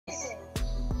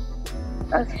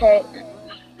Okay.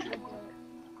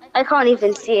 I can't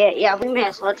even see it. Yeah, we may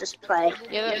as well just play.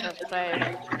 Yeah, let's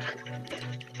play.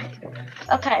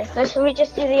 Okay, so should we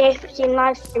just do the A15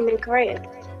 live stream in Korean?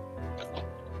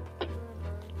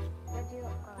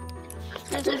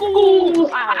 Ooh,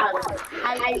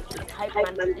 hype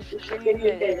man. This is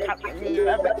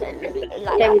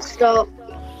Then stop.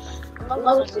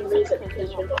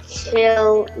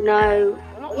 Chill. No.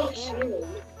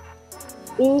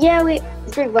 Yeah,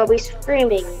 we're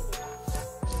streaming.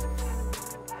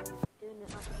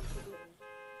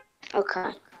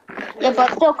 Okay. Yeah,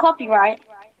 but still copyright.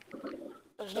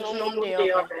 There's no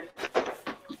deal.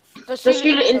 Let's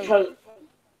do the intro.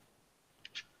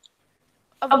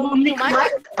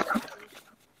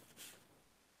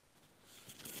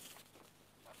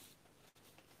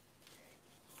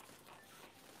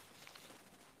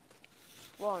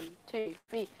 One, two,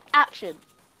 three, action!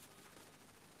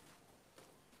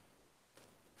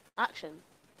 Action.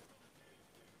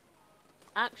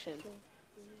 Action.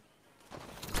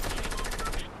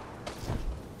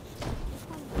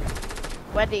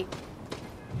 Ready.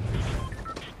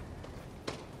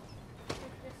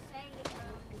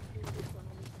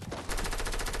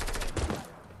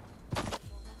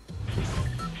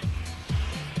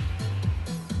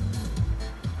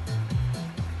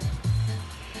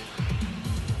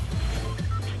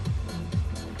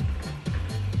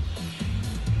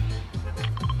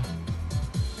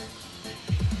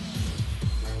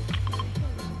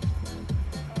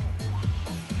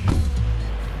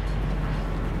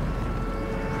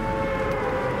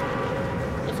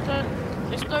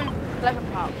 Let's go Pleasant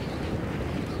Park.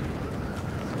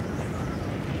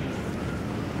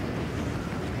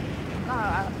 No, I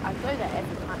go there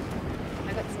every time. I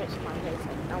got to switch my place, so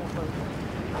no one goes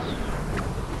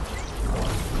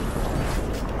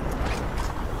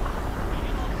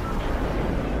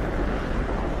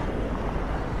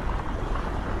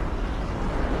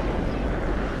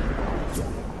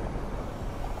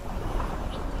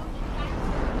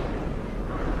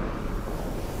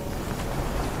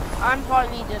I'm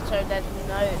partly just so there's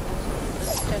no.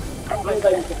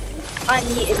 I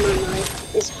needed my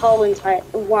knife this whole entire.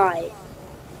 Why?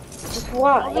 Just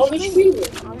why? No,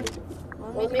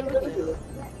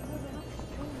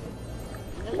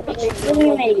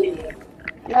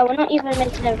 we're not even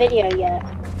making a video yet.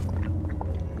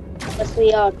 Yes,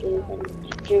 we are, Drew, and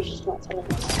Drew's just not telling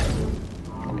us.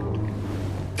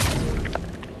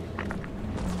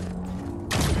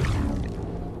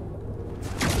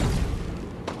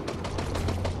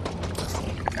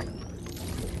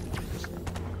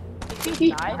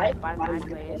 Died by my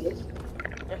players.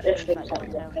 Just like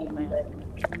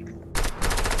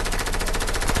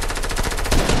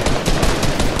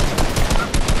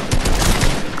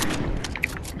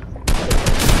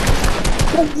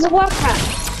There's a wildcat.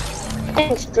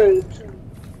 Thanks, Drew.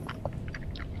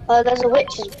 There's a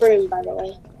witch's broom, by the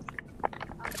way.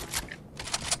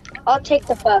 I'll take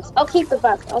the bus. I'll keep the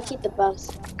bus. I'll keep the bus.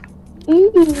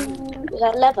 Is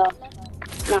that leather?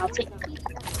 No, I'll take.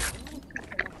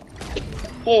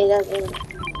 Hey, that's it.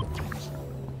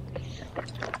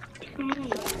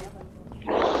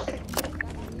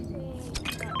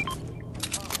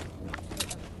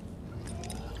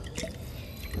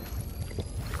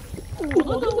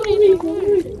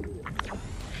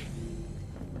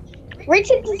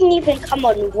 Richard doesn't even come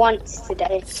on once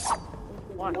today.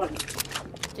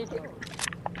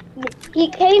 He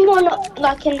came on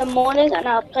like in the morning and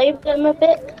I played with him a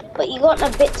bit, but he got a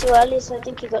bit too early, so I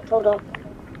think he got told off.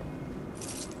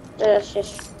 That's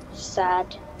just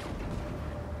sad.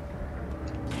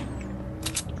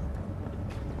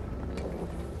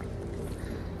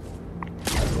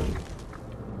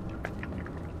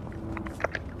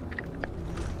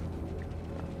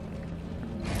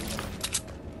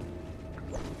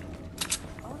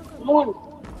 Come on.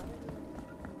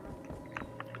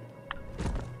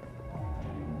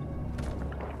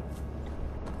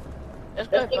 Let's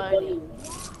go, buddy.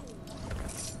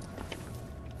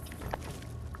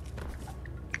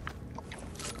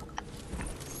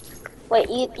 Wait,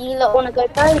 you lot want to go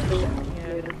Birdie?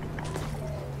 Yeah.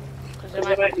 Because there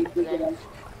might be people there.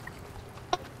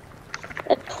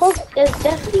 There's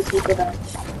definitely people there.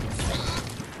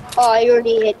 Oh, I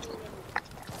already hit.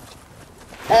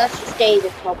 Let's just stay the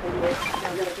problem with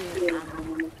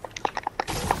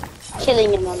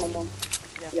killing him on the one.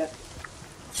 Yeah.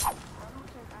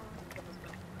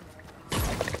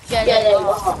 Yeah,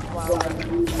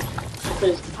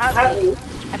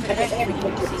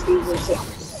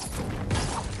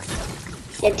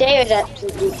 yeah, David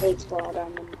absolutely hates wild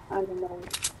animals.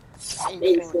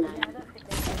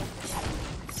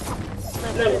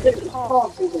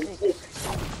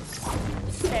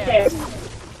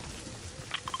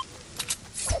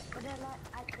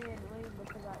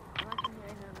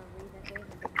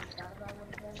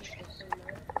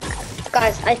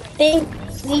 I think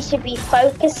we should be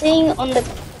focusing on the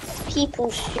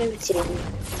people shooting.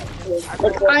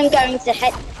 Like I'm going to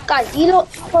head, guys. You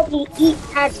lot probably eat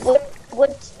had wood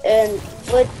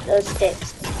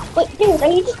sticks. Wait, dude,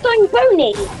 are you just going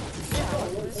bony?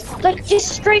 Like just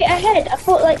straight ahead. I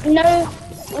thought like no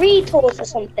retours or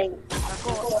something.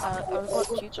 I got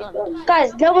 2 guns.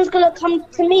 Guys, no one's gonna come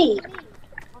to me.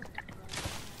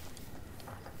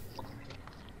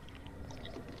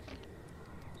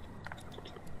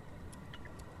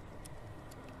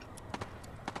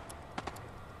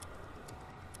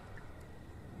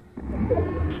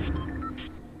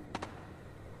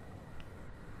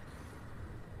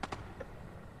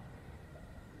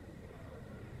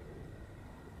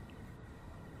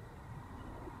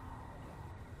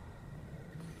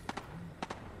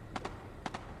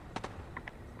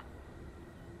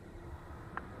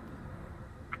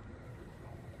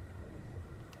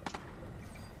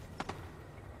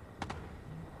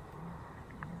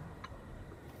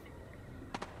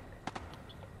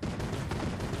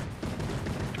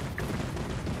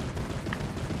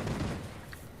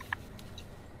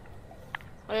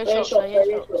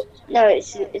 No,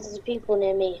 it's the people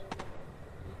near me.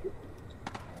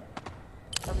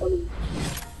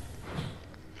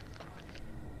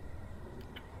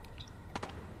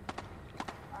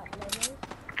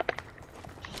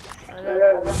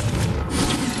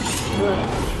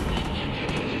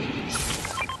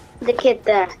 The kid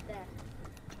there.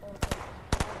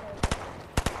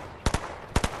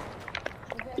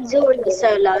 He's already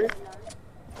so low.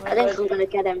 I think I'm gonna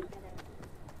get him.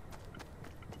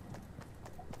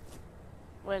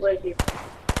 Where's he?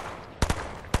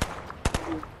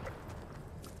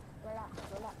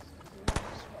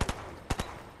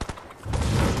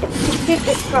 Shoot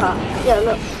this truck. Yeah,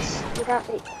 look. Without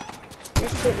it.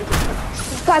 Let's shoot this truck.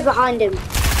 This guy behind him.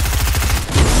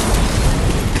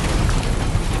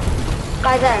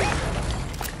 Guy there.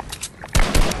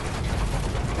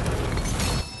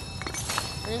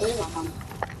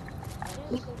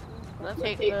 Let's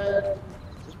take the...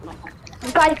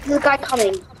 There's a guy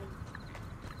coming.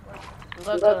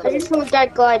 I just saw a guy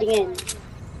gliding in.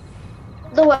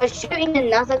 Though I was shooting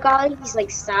another guy, he's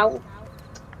like south.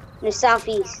 No,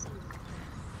 southeast.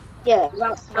 Yeah,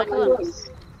 about southeast.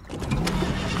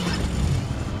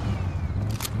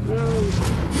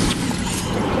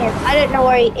 Yeah, I don't know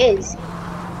where he is.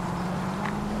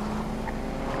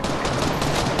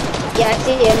 Yeah, I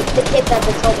see him. The kid's at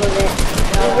the top of it.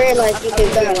 I realized he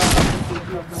could go.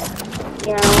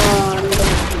 Yeah,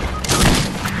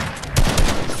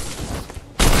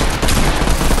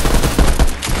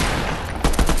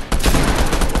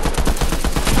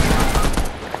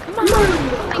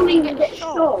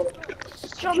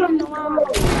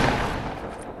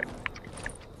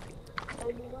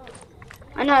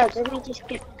 I know, let me just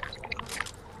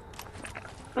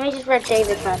read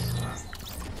David first.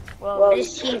 Well,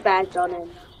 There's teabags on him.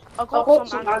 I got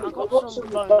some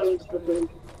bones.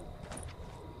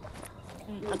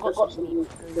 I got some.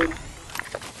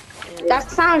 That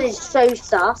sound is so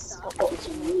sus.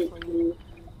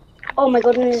 Oh my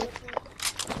goodness.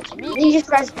 He just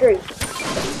ran through.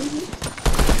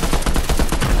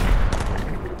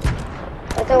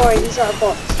 But don't worry, these are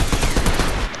bots.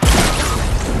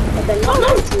 But they're not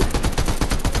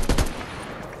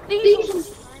These.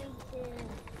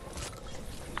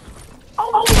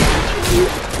 Oh!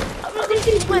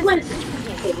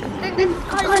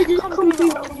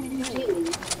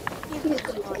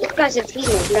 These guys are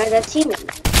teammates, no, they're teammates.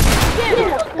 Yeah,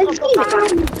 they're teammates.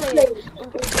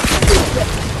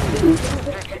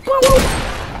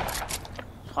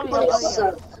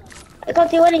 I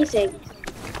can't do anything.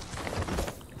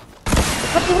 I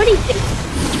can't do anything.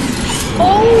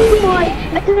 Oh my!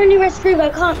 I can only rest through, but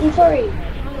I can't. I'm sorry.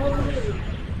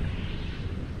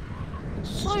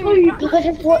 Sorry, because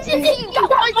it's what.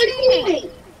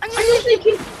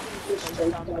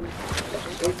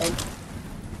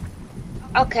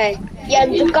 Okay. Yeah,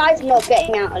 the guy's not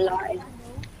getting out alive.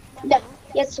 No,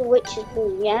 yes, the witch's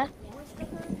room, yeah?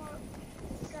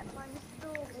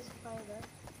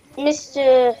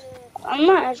 Mr. I'm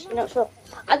not actually not sure.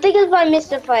 I think it's by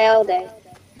Mr. Fialde.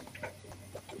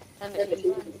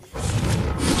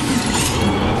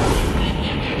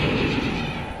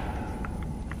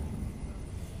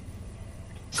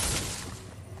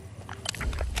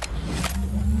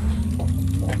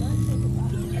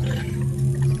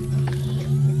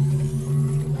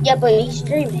 Yeah, but he's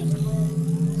streaming.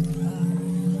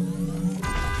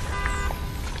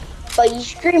 But he's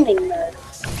streaming though.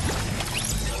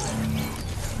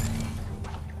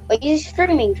 But he's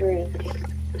streaming, Drew.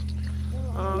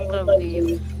 I'm gonna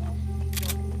leave.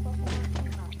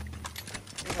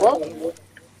 What?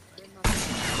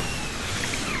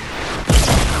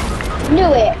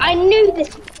 Knew it. I knew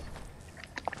this.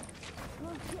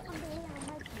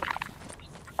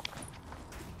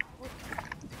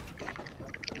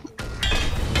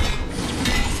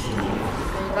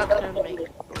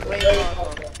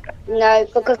 No,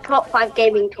 because Top 5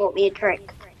 Gaming taught me a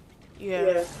trick.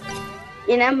 Yeah.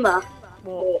 You remember?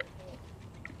 What?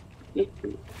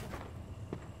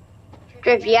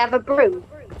 Driv, you have a broom?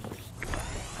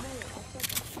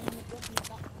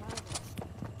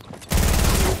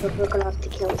 We're gonna have to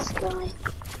kill this guy.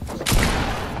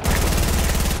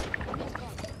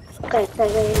 Okay.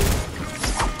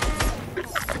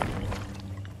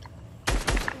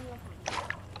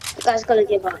 The guy's gonna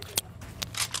give up.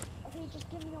 Okay, just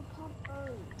give me your pump.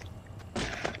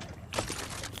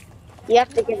 You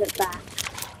have to give it back.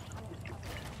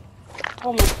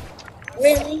 Oh my.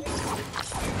 Really?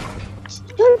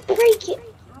 Don't break it!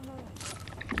 Come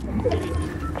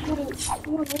on,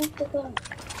 where's the gun?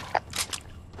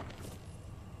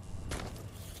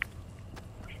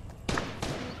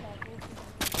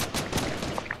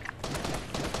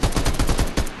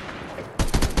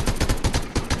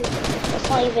 That's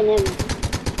not even him.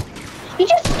 You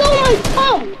just stole my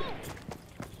pump!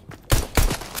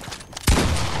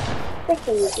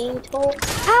 Freaking detour.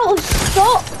 Out of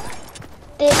stock!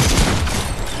 This.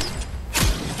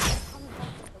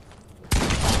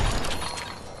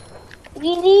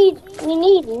 We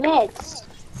need meds.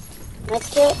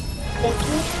 Medkit, thank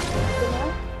you.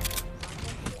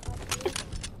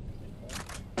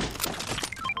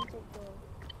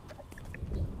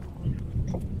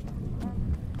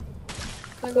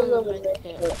 I don't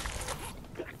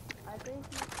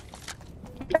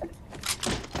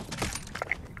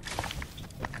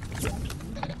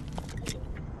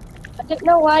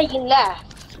know why you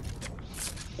left.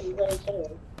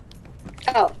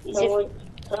 Oh, is it?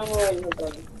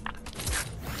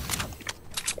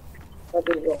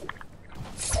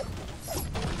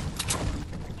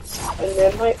 And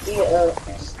there might be a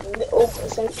little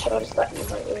percent chance that you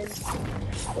might win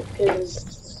because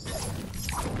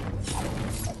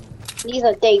These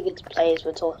are David's players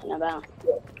we're talking about.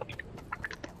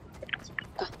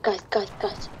 Guys,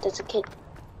 there's a kid.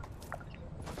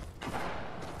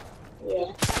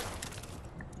 yeah.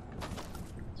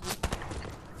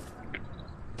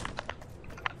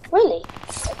 Really?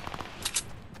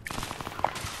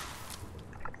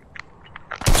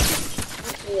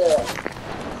 Yeah.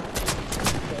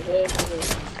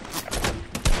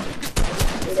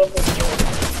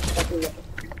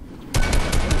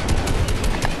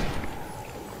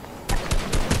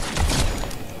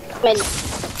 Come in.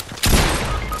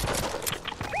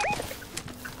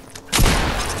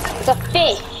 It's a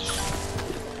fish.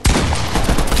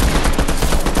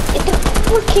 It's a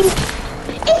freaking.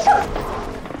 It's a.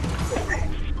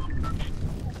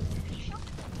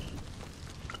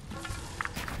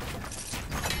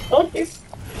 Okay.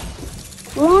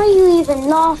 Why are you even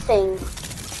laughing?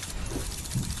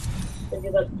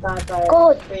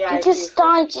 God, you just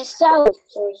died yourself.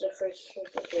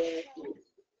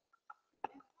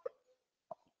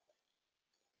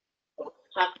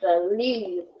 Have to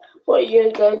leave. What are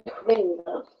you going to win?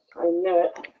 I know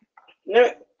it. Know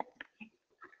it.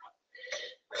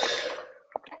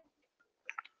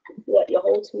 Let your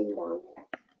whole team down.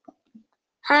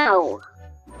 How?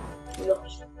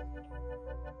 Lost.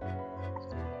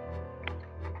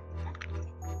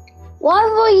 Why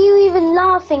were you even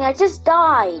laughing? I just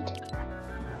died.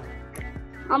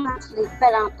 I'm actually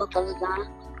fed up because of that.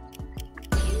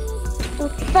 I'm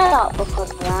fed up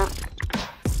because of that.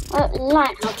 I don't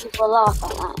like how people laugh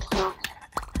at that stuff.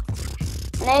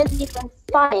 And it isn't even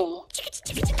funny.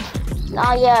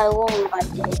 Oh yeah, I won by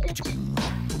David.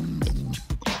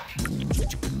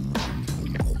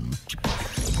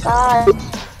 Guys,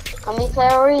 can we play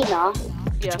arena?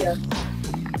 Yeah.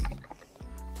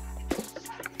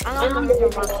 I'm not going to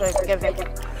run give it.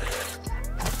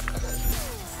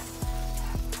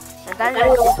 And that is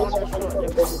the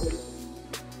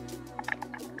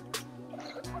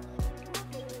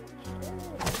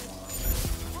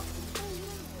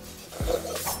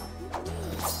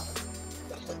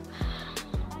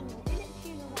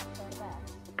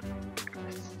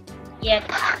Yeah.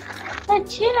 The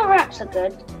tuna wraps are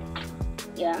good.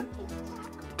 Yeah.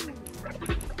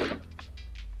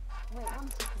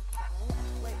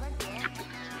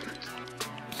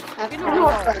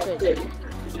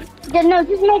 Yeah, no,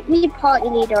 just make me party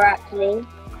leader actually.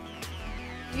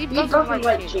 You don't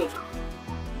like you.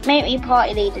 Make me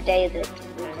party leader, David.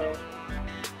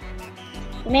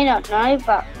 You may not know,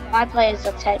 but my players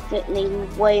are technically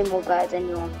way more better than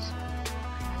yours.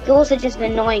 Yours are just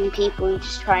annoying people who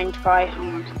just try hard.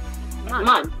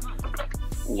 Mine?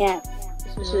 Yeah.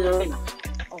 This is a ring.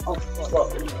 Oh, What?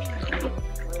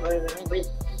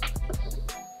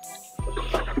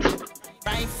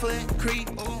 Right foot creep.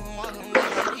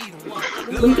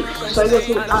 So you're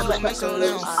talking about the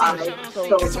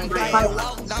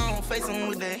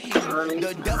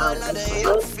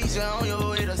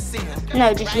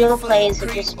No, just your players are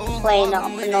just playing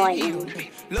up annoying.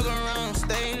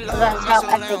 That's how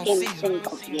Epic Games think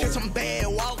of you.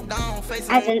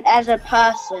 As a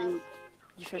person.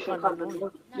 You should find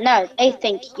annoying. No, they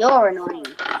think you're annoying.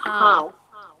 How?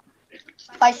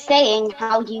 By saying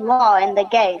how you are in the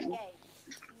game.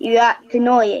 You act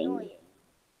annoying.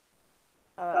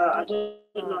 I don't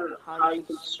know how you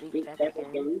can speak that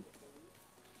again.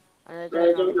 And I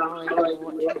don't know how I can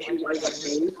watch you like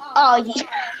that. Oh,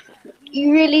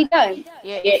 you really don't?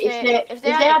 Yeah, Yeah, if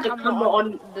they had a camera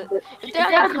on, if they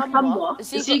had a camera, a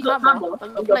secret camera on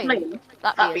your plane,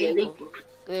 that'd be illegal.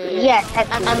 Yes, And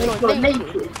technically. you're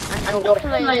naked. And you're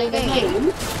playing the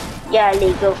game. Yeah,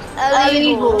 illegal.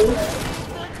 Illegal.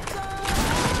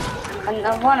 And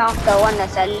the one after one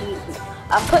that's illegal.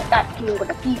 I put that thing with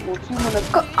the people. You wanna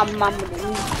go a mum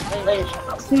and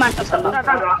smash us on the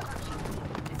camera.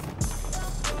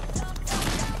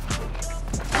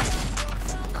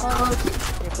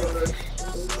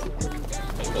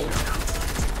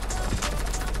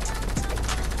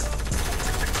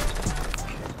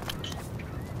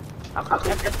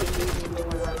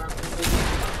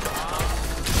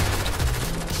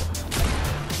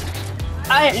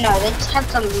 I don't know, they just have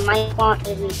some mic on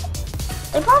it.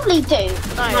 They probably do.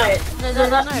 No, Because they're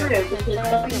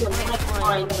being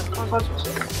behind the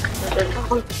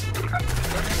console.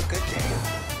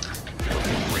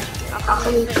 How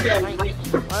come you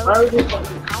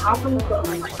got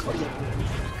my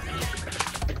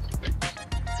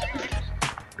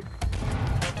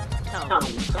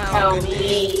Tell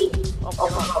me.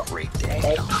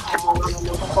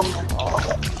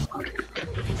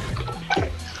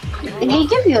 They can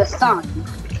give you a sign.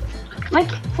 Like,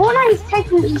 Fortnite is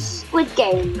technically Squid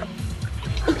Game.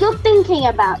 If you're thinking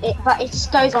about it, but it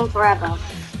just goes on forever.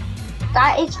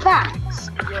 That is facts.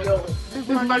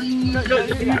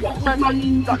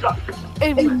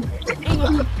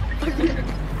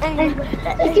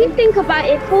 If you think about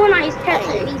it, Fortnite is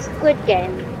technically Squid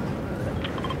Game.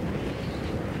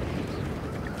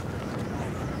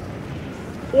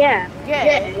 Yeah.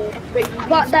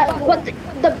 But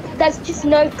there's just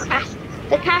no cash.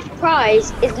 The cash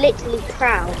prize is literally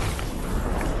proud.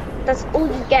 That's all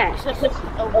you get.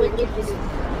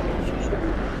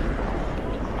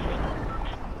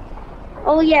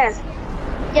 Oh yeah,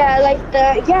 like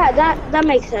that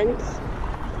makes sense.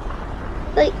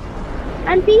 Like,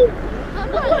 and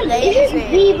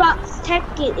V-Bucks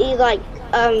technically like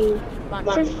so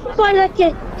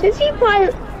if you buy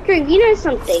Drew, you know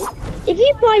something? If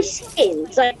you buy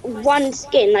skins, like one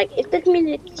skin, like if the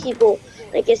community bought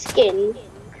like a skin,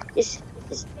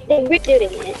 they're really doing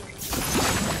it.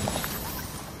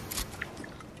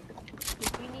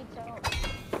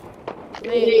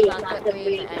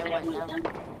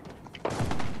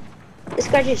 This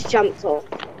guy just jumped off.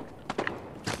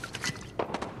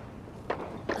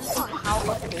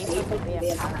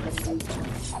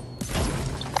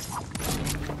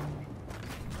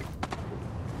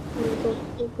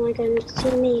 Oh my god, not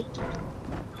see me.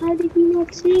 How did you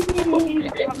not see me?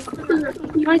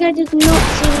 My guy did not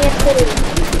see me at all.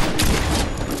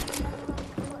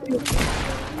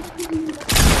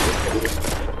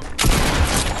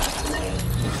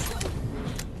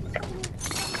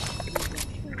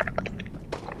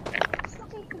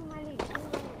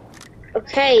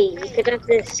 Okay, you could have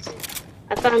this.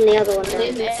 I found the other one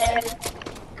now.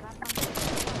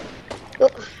 Oh.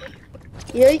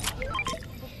 Yoink.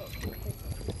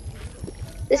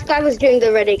 This guy was doing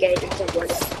the renegade or someone.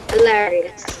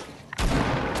 Hilarious.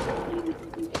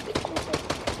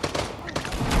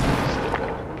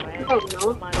 Oh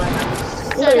no.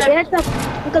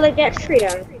 I'm gonna get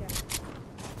Trio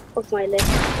off my list.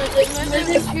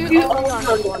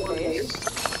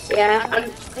 Yeah. And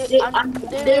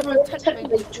they were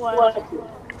technically twerking.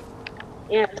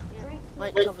 Yeah.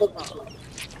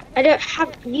 I don't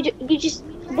have. You just.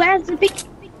 Where's the big.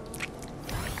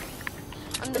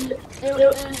 And there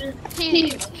were two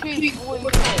boys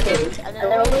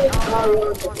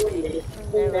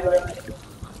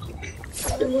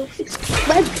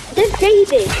and there's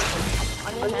David.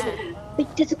 Wait,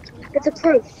 there's a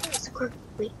proof.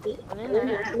 Wait.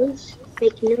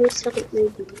 Make no sudden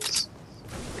movements.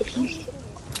 If you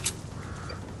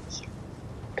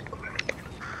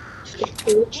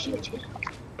don't shoot it.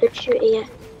 Don't shoot it yet.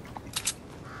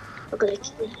 I'm gonna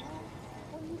kill it.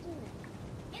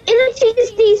 It literally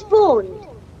just despawned.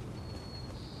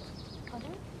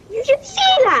 Did you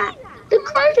see that? The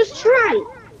crow just shrank.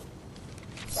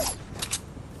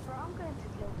 Bro, I'm going to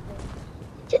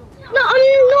kill No,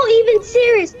 I'm not even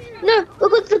serious. No,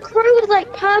 because the crow was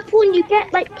like purple and you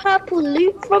get like purple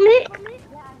loot from it. things.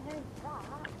 Yeah, I know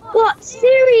that. What?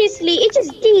 Seriously? It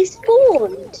just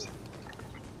despawned.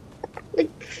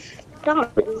 Like, no,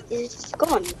 it's just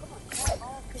gone.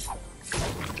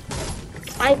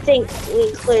 I think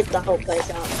we cleared the whole place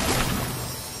out.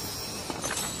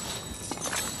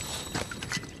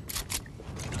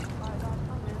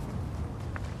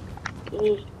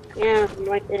 Yeah, I'm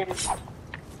right there.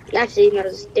 Actually, no,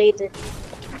 it's David.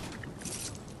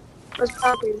 What's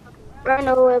popping? Run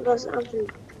away, what's popping?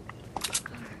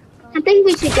 I think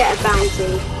we should get a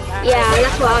bounty. Yeah,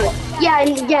 that's what I was.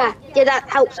 Yeah, that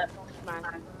helps.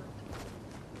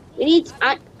 We need.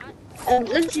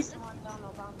 Let's just.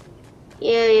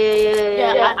 Yeah.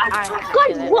 Yeah,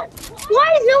 God, what? Why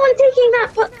is no one taking that?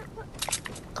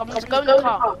 Come on, let's go in the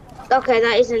car. Okay,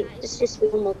 that isn't. It's just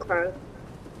normal crow.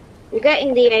 I'm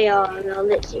getting the AR and I'll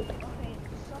let you.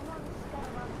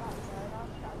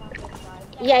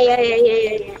 Yeah.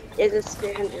 There's a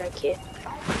 300 like here.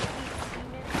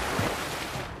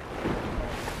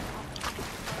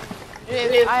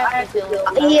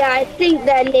 Yeah, I think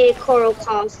they're near Coral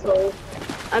Castle.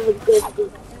 I have a good.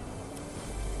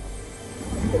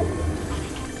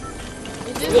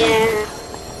 Yeah.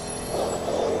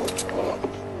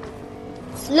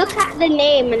 Look at the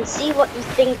name and see what you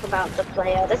think about the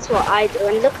player. That's what I do.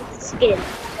 And look at the skin.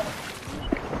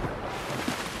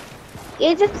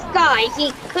 He's a guy.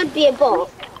 He could be a bot.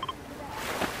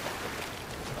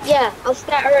 Yeah, I'll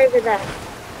scatter over there.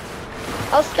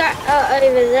 I'll scatter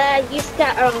over there. You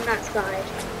scatter on that side.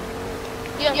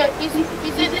 Yeah, he's in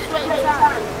this way.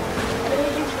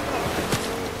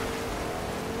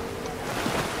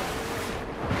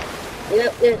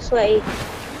 Look this way.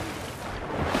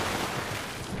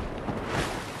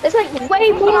 There's like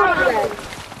way more of them.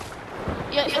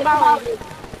 Yeah, it's about.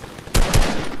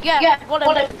 Yeah, got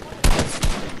him.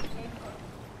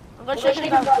 I'm gonna shoot him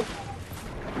down.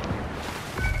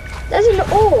 There's an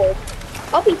orb.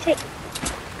 I'll be taking.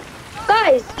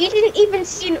 Guys, you didn't even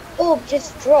see an orb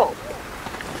just drop.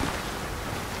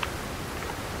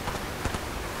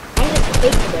 I'm just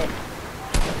taking it.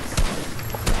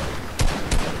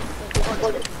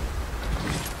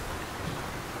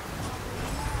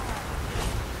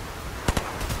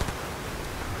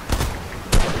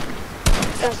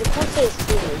 Guys, I can't see his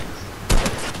feelings.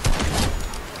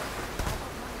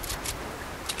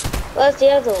 Where's the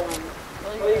other one?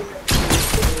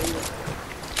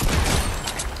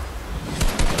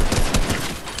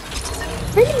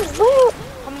 Really? Where?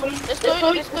 Let's go,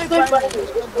 Brandon.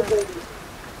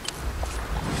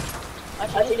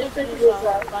 Actually, let's do this,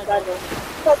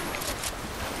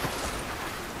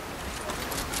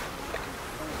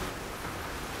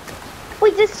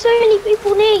 Wait, there's so many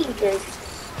people near you.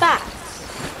 Bats.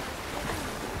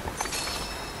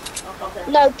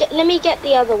 No, let me get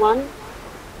the other one.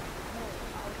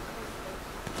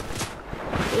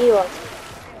 You are.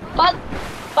 But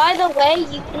by the way,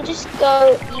 you can just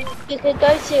go. You could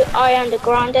go to Ariana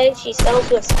Grande. She sells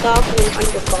you a scarf for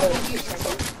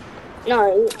 $100.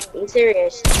 No, I'm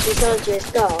serious. She sells you a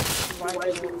scarf.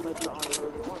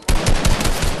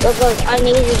 Because I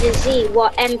needed to see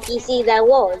what NPC there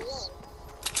was.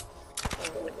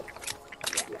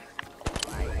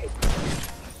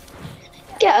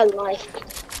 Get a life.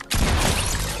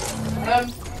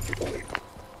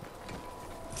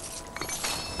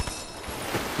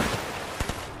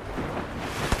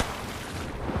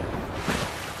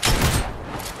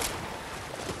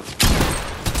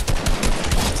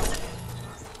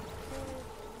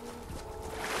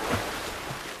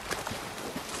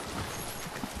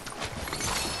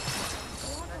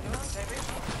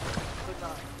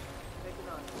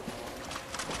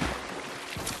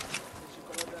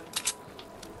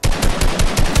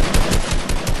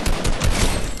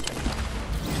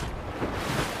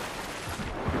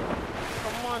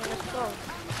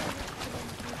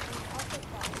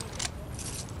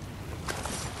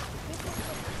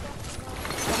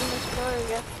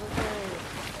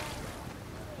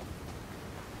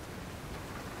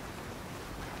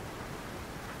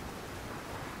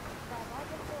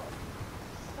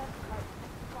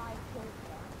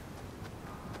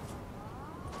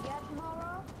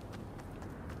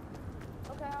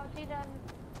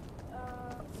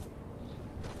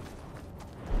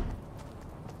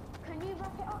 Can you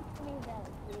wrap it up for me then?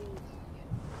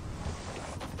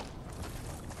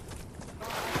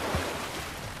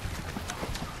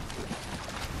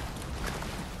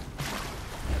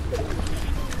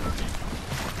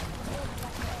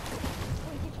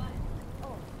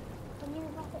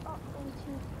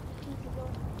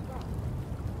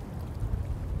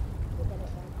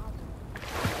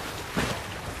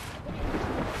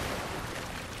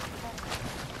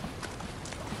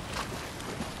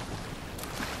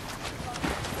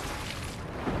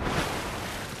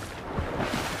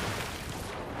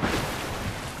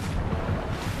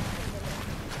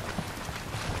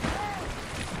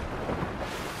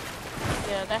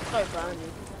 Let's go,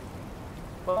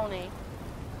 Bonnie.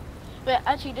 But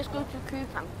actually, just go to Q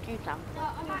camp. No,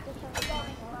 I need to shut it down.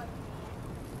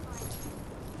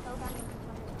 Go down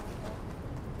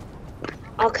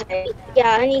into Okay.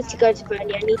 Yeah, I need to go to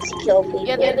Brandy. I need to kill people.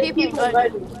 Yeah, the people in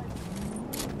Bonnie.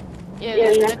 Yeah, Yeah,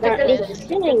 they're they're currently good.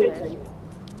 killing me.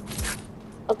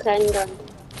 Okay, I'm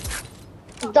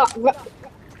done.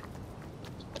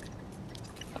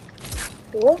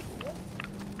 What?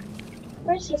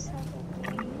 Where's he?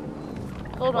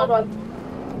 Hold on.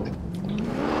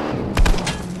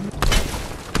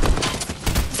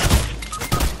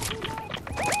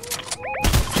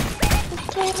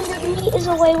 Meters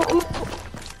away.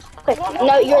 Okay,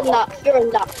 no, you're in luck. You're in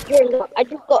luck. You're in luck. I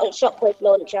just got a shockwave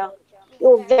launcher.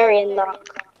 You're very in luck.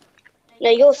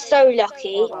 No, you're so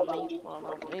lucky. Hold on, me.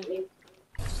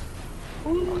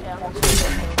 Yeah, I'm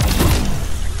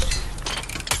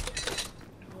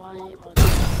Why?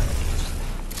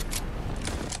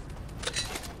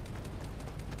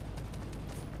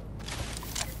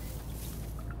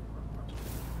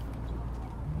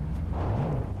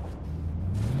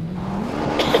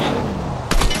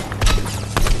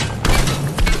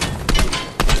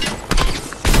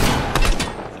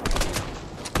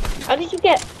 How did you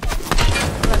get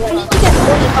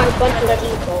 4500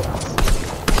 defaults?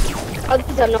 Oh,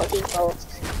 these are not defaults.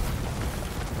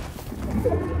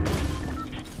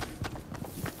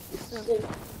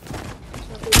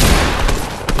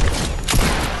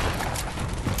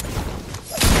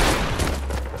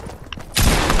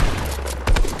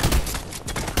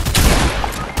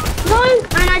 No,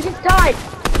 and I just died.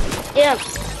 Yeah.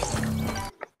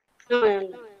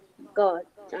 Oh God,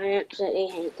 I absolutely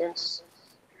hate this.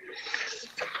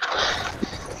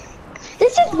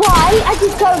 This is why I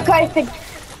just don't go for.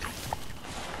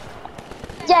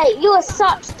 Yeah, you are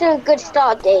such a good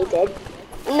start, David.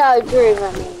 No, Drew,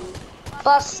 I mean.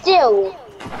 But still,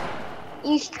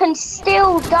 you can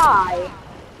still die.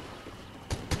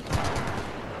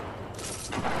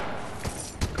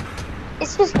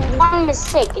 It's just one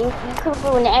mistake and you could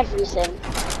ruin everything.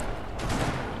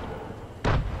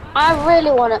 I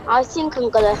really want to. I think I'm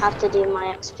gonna have to do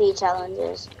my XP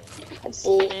challenges. Let's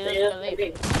see.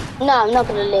 No, I'm not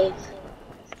gonna leave.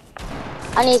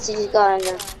 I need to just go and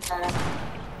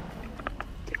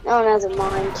no, never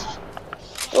mind.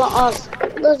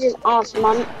 We'll just ask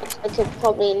Mum. I could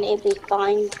probably be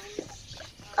fine.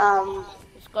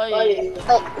 Let's go.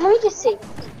 But let me just see.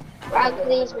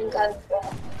 Ragley's been going for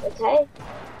it, okay?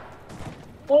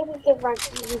 Maybe give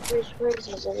Ragley Bruce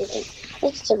Roses or anything.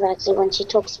 It's to Ragley when she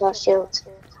talks about shields.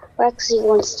 Ragley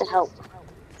wants to help.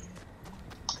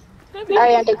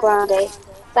 Ariana Grande.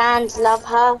 Fans love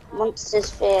her, monsters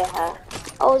fear her.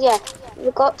 Oh yeah, we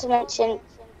forgot to mention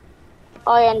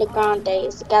Ariana Grande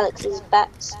is the galaxy's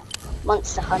best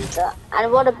monster hunter.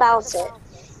 And what about it?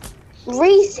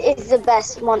 Reese is the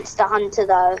best monster hunter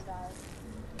though.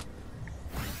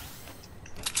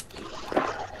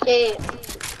 Yeah.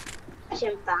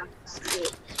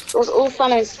 It was all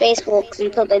fun and spacewalks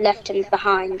until they left him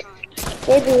behind.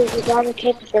 Maybe he was rather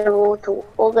capable of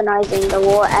organizing the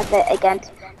war effort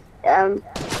against the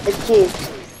cubes.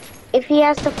 If he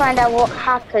has to find out what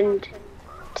happened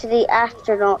to the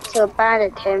astronauts who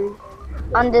abandoned him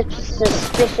under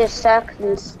suspicious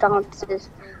circumstances,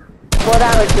 well,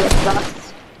 that would be a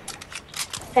plus.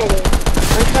 Penny.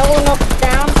 Until we're knocked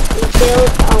down, we build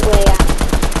our way out.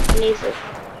 Music.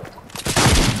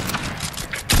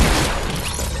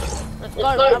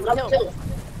 Let's go.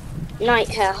 Night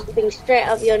Tail, hopping straight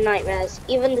out of your nightmares.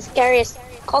 Even the scariest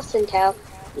Cottontail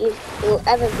you'll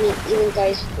ever meet even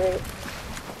goes through.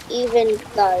 Even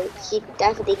though he'd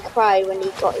definitely cry when he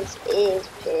got his ears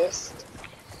pierced.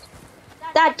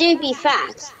 That do be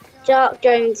facts. Dark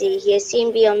Jonesy, he has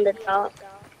seen beyond the dark.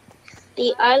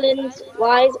 The island's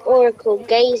wise oracle,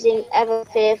 gazing ever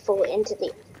fearful into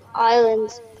the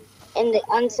islands in the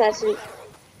uncertain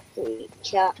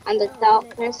future, and the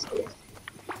darkness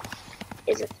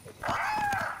is a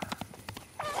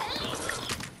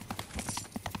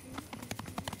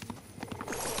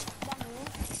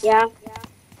yeah.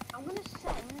 I'm gonna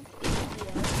send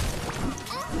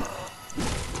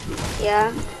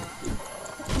Yeah.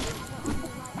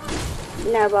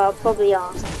 No, but I'll probably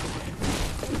ask.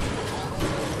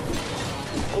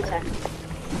 Okay.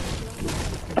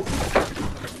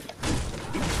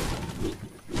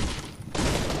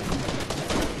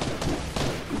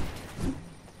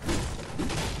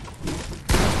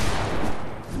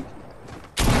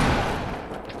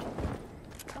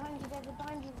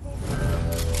 behind you, David.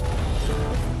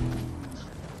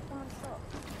 Come on, stop.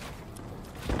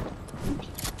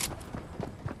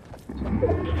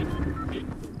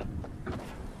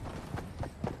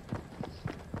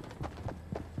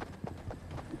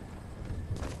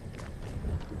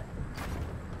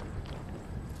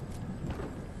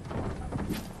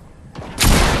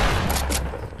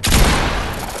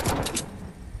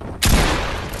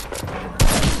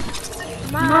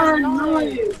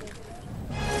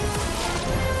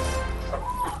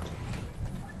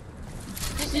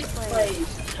 sixth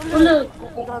place. Well, look,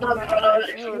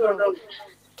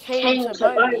 came to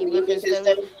Boney because there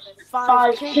were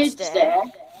 5 kids there,